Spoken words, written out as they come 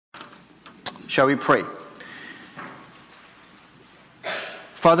Shall we pray?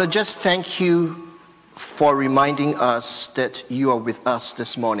 Father, just thank you for reminding us that you are with us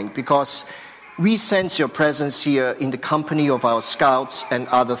this morning, because we sense your presence here in the company of our scouts and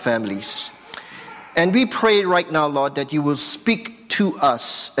other families. And we pray right now, Lord, that you will speak to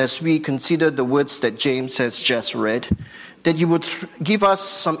us as we consider the words that James has just read, that you would give us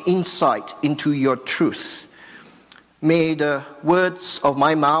some insight into your truth. May the words of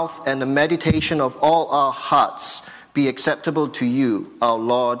my mouth and the meditation of all our hearts be acceptable to you, our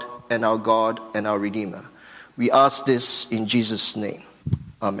Lord and our God and our Redeemer. We ask this in Jesus' name.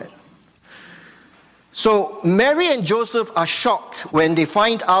 Amen. So Mary and Joseph are shocked when they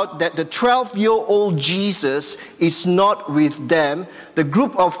find out that the 12-year-old Jesus is not with them, the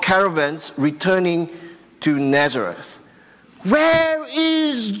group of caravans returning to Nazareth. Where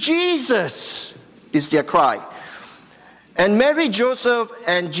is Jesus? Is their cry. And Mary, Joseph,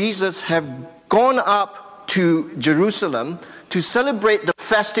 and Jesus have gone up to Jerusalem to celebrate the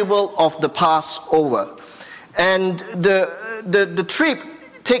festival of the Passover. And the trip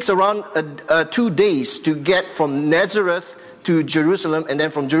takes around 2 days to get from Nazareth to Jerusalem, and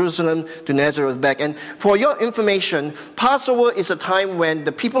then from Jerusalem to Nazareth back. And for your information, Passover is a time when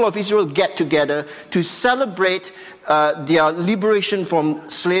the people of Israel get together to celebrate their liberation from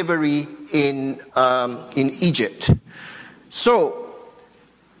slavery in Egypt. So,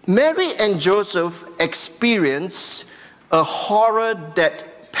 Mary and Joseph experience a horror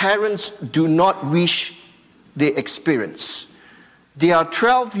that parents do not wish they experience. Their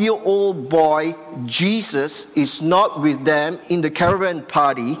 12-year-old boy, Jesus, is not with them in the caravan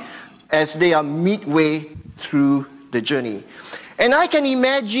party as they are midway through the journey. And I can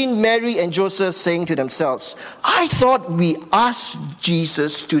imagine Mary and Joseph saying to themselves, I thought we asked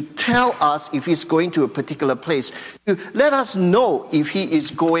Jesus to tell us if he's going to a particular place, to let us know if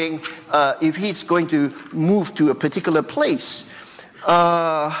he's going to move to a particular place.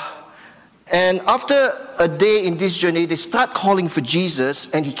 And after a day in this journey, they start calling for Jesus,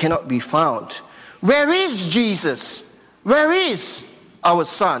 and he cannot be found. Where is Jesus? Where is our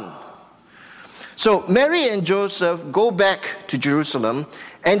son? So Mary and Joseph go back to Jerusalem,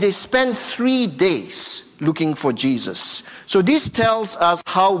 and they spend 3 days looking for Jesus. So this tells us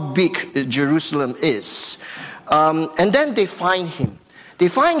how big Jerusalem is. And then they find him. They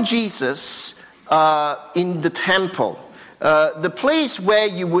find Jesus in the temple, the place where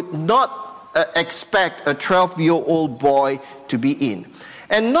you would not expect a 12-year-old boy to be in.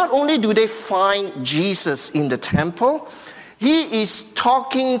 And not only do they find Jesus in the temple, he is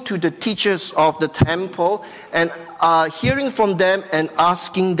talking to the teachers of the temple and hearing from them and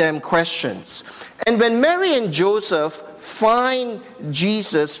asking them questions. And when Mary and Joseph find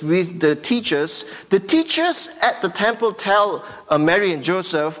Jesus with the teachers at the temple tell Mary and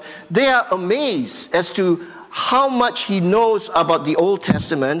Joseph they are amazed as to how much he knows about the Old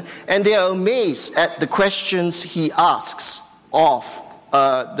Testament, and they are amazed at the questions he asks of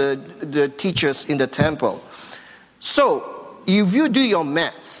the teachers in the temple. So, if you do your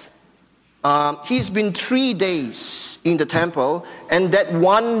math, he's been 3 days in the temple, and that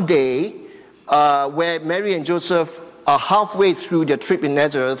one day where Mary and Joseph are halfway through their trip in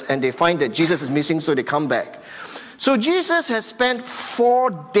Nazareth, and they find that Jesus is missing, so they come back. So Jesus has spent 4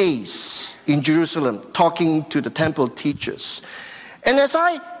 days in Jerusalem talking to the temple teachers. And as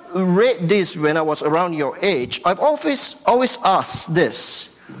I read this when I was around your age, I've always asked this.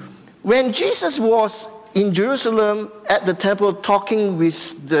 When Jesus was in Jerusalem at the temple talking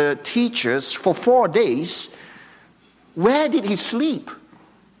with the teachers for 4 days, where did he sleep?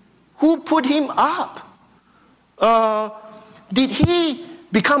 Who put him up? Did he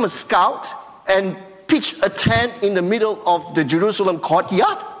become a scout and pitch a tent in the middle of the Jerusalem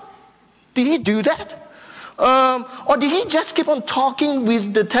courtyard? Did he do that? Or did he just keep on talking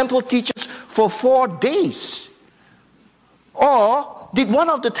with the temple teachers for 4 days? Or did one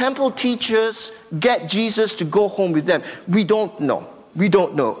of the temple teachers get Jesus to go home with them? We don't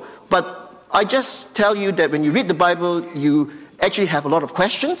know. But I just tell you that when you read the Bible, you actually have a lot of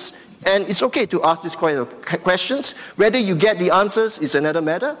questions. And it's okay to ask these kind of questions. Whether you get the answers is another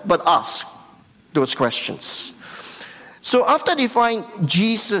matter, but ask those questions. So after they find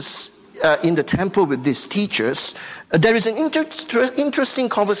Jesus in the temple with these teachers, there is an interesting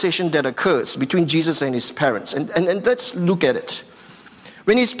conversation that occurs between Jesus and his parents. And let's look at it.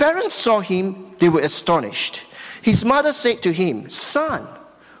 When his parents saw him, they were astonished. His mother said to him, "Son,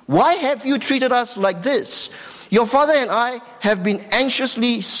 why have you treated us like this? Your father and I have been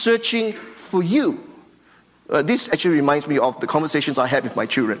anxiously searching for you." This actually reminds me of the conversations I had with my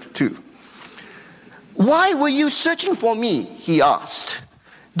children too. "Why were you searching for me?" he asked.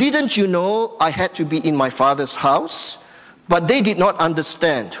 Didn't you know I had to be in my father's house? But they did not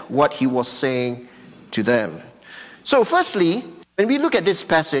understand what he was saying to them. So firstly, when we look at this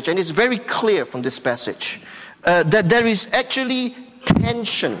passage, and it's very clear from this passage, that there is actually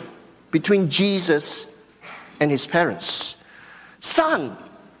tension between Jesus and his parents. Son,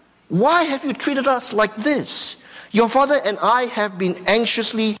 why have you treated us like this? Your father and I have been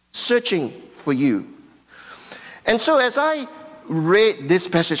anxiously searching for you. And so as I read this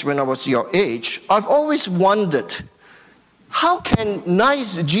passage when I was your age, I've always wondered, how can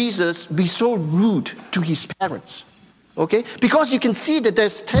nice Jesus be so rude to his parents? Okay? Because you can see that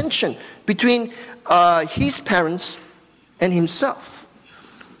there's tension between his parents and himself.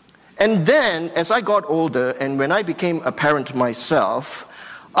 And then, as I got older and when I became a parent myself,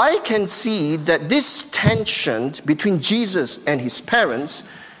 I can see that this tension between Jesus and his parents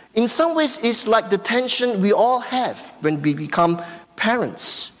in some ways is like the tension we all have when we become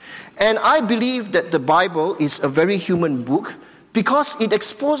parents. And I believe that the Bible is a very human book because it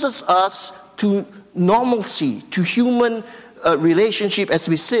exposes us to normalcy, to human relationship as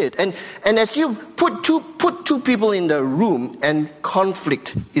we see it. And as you put two people in the room, and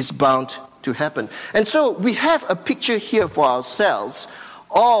conflict is bound to happen. And so we have a picture here for ourselves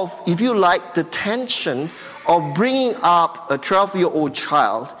of, if you like, the tension of bringing up a 12-year-old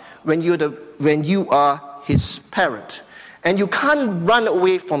child when you are his parent. And you can't run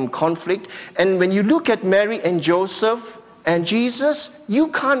away from conflict. And when you look at Mary and Joseph and Jesus, you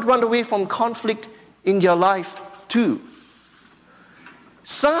can't run away from conflict in your life too.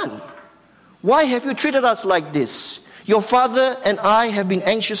 Son, why have you treated us like this? Your father and I have been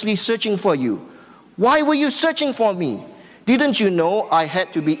anxiously searching for you. Why were you searching for me? Didn't you know I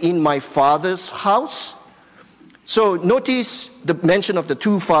had to be in my father's house? So notice the mention of the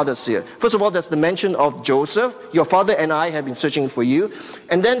two fathers here. First of all, there's the mention of Joseph. Your father and I have been searching for you.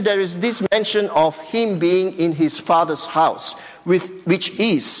 And then there is this mention of him being in his father's house, which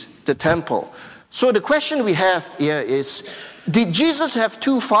is the temple. So the question we have here is, did Jesus have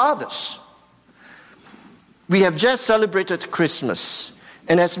two fathers? We have just celebrated Christmas.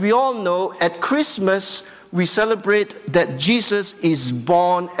 And as we all know, at Christmas, we celebrate that Jesus is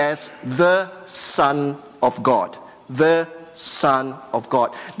born as the Son of God. The Son of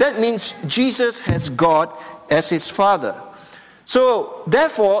God. That means Jesus has God as his father. So,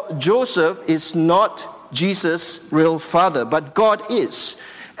 therefore, Joseph is not Jesus' real father, but God is.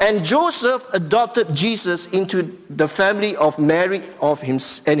 And Joseph adopted Jesus into the family of Mary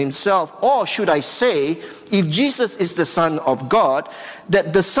and himself. Or should I say, if Jesus is the Son of God,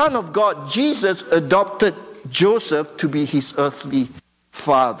 that the Son of God, Jesus, adopted Joseph to be his earthly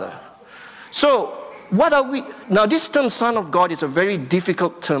father. So, what are we? Now, this term Son of God is a very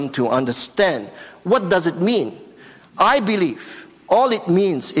difficult term to understand. What does it mean? I believe all it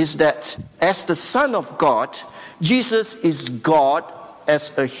means is that as the Son of God, Jesus is God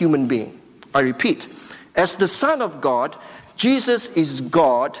as a human being. I repeat, as the Son of God, Jesus is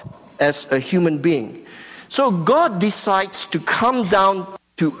God as a human being. So God decides to come down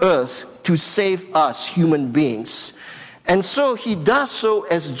to earth to save us human beings. And so he does so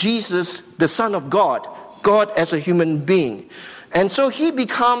as Jesus, the Son of God, God as a human being. And so he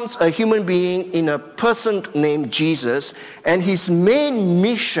becomes a human being in a person named Jesus, and his main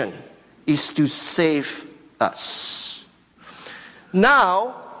mission is to save us.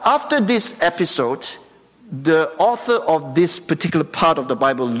 Now, after this episode, the author of this particular part of the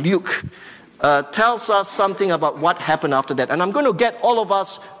Bible, Luke, tells us something about what happened after that. And I'm going to get all of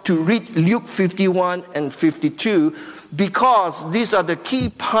us to read Luke 51 and 52 because these are the key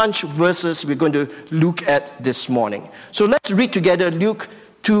punch verses we're going to look at this morning. So let's read together Luke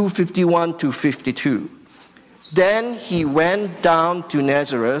 2:51 to 52. Then he went down to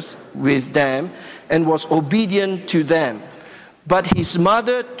Nazareth with them and was obedient to them. But his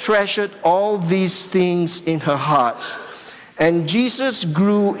mother treasured all these things in her heart. And Jesus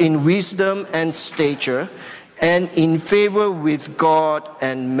grew in wisdom and stature and in favor with God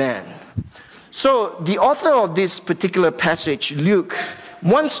and man. So the author of this particular passage, Luke,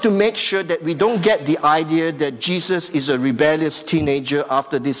 wants to make sure that we don't get the idea that Jesus is a rebellious teenager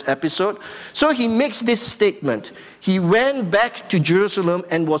after this episode. So he makes this statement. He went back to Jerusalem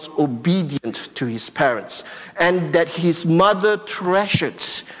and was obedient to his parents, and that his mother treasured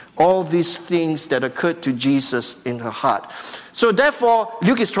all these things that occurred to Jesus in her heart. So therefore,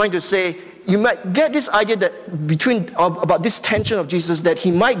 Luke is trying to say, you might get this idea that about this tension of Jesus, that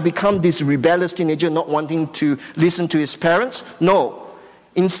he might become this rebellious teenager not wanting to listen to his parents. No.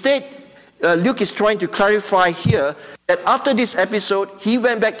 Instead, Luke is trying to clarify here that after this episode, he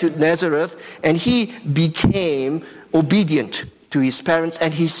went back to Nazareth and he became obedient to his parents,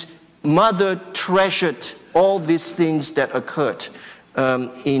 and his mother treasured all these things that occurred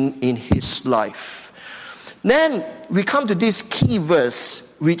in his life. Then we come to this key verse,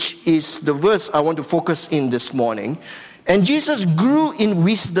 which is the verse I want to focus in this morning. And Jesus grew in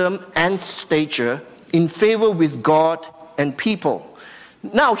wisdom and stature, in favor with God and people.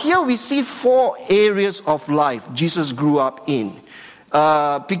 Now, here we see 4 areas of life Jesus grew up in.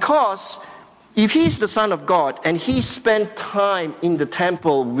 Because if he's the Son of God and he spent time in the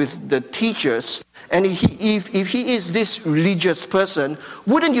temple with the teachers, and if he is this religious person,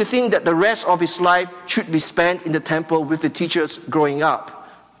 wouldn't you think that the rest of his life should be spent in the temple with the teachers growing up?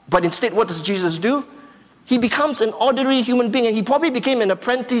 But instead, what does Jesus do? He becomes an ordinary human being, and he probably became an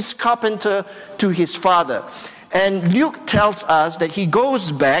apprentice carpenter to his father. And Luke tells us that he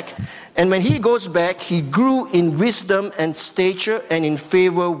goes back, and when he goes back, he grew in wisdom and stature and in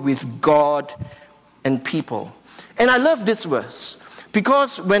favor with God and people. And I love this verse,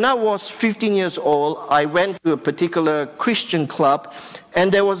 because when I was 15 years old, I went to a particular Christian club,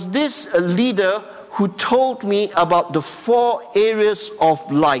 and there was this leader who told me about the 4 areas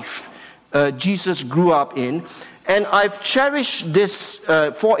of life Jesus grew up in. And I've cherished this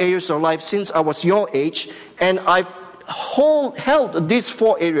 4 areas of life since I was your age, and I've held these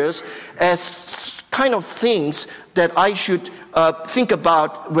 4 areas as kind of things that I should think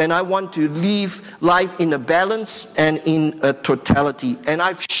about when I want to live life in a balance and in a totality. And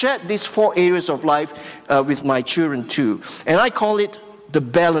I've shared these 4 areas of life with my children too. And I call it the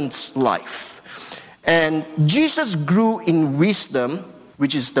balanced life. And Jesus grew in wisdom,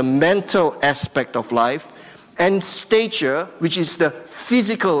 which is the mental aspect of life, and stature, which is the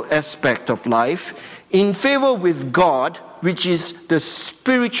physical aspect of life, in favor with God, which is the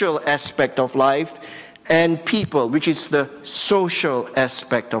spiritual aspect of life, and people, which is the social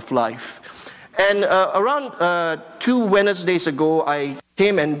aspect of life. And around 2 Wednesdays ago, I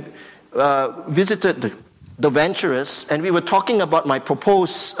came and visited the Venturers, and we were talking about my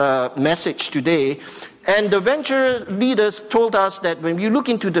proposed message today. And the Venture leaders told us that when you look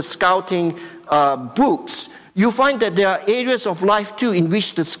into the scouting books, you find that there are areas of life too in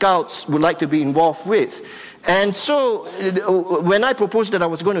which the scouts would like to be involved with. And so when I proposed that I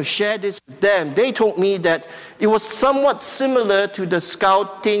was going to share this with them, they told me that it was somewhat similar to the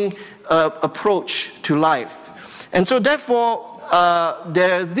scouting approach to life. And so therefore,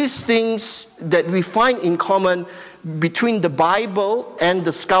 there are these things that we find in common between the Bible and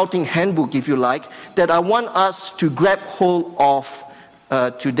the scouting handbook, if you like, that I want us to grab hold of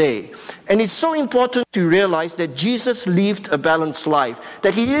today. And it's so important to realize that Jesus lived a balanced life,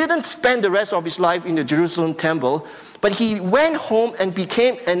 that he didn't spend the rest of his life in the Jerusalem temple, but he went home and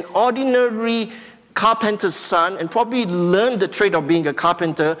became an ordinary carpenter's son and probably learned the trade of being a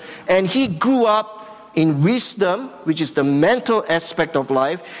carpenter, and he grew up in wisdom, which is the mental aspect of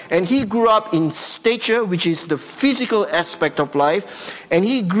life, and he grew up in stature, which is the physical aspect of life, and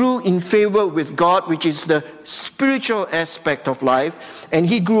he grew in favor with God, which is the spiritual aspect of life, and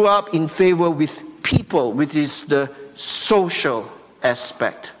he grew up in favor with people, which is the social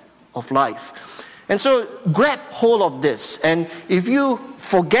aspect of life. And so grab hold of this, and if you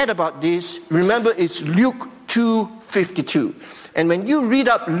forget about this, remember it's Luke 2:52. And when you read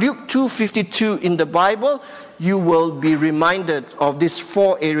up Luke 2:52 in the Bible, you will be reminded of these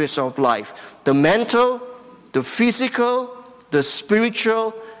 4 areas of life: the mental, the physical, the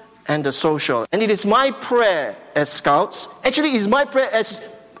spiritual, and the social. And it is my prayer as scouts, actually it's my prayer as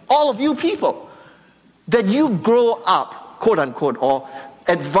all of you people, that you grow up, quote unquote, or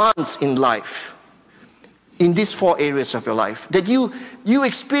advance in life in these 4 areas of your life, that you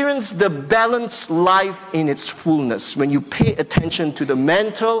experience the balanced life in its fullness when you pay attention to the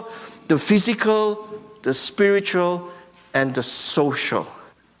mental, the physical, the spiritual, and the social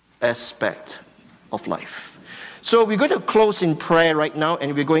aspect of life. So we're going to close in prayer right now,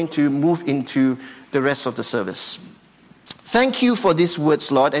 and we're going to move into the rest of the service. Thank you for these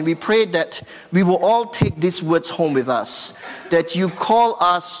words, Lord, and we pray that we will all take these words home with us, that you call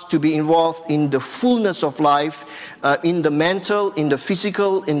us to be involved in the fullness of life, in the mental, in the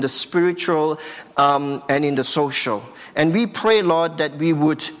physical, in the spiritual, and in the social. And we pray, Lord, that we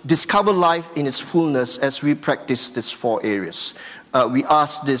would discover life in its fullness as we practice these 4 areas. We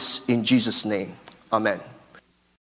ask this in Jesus' name. Amen.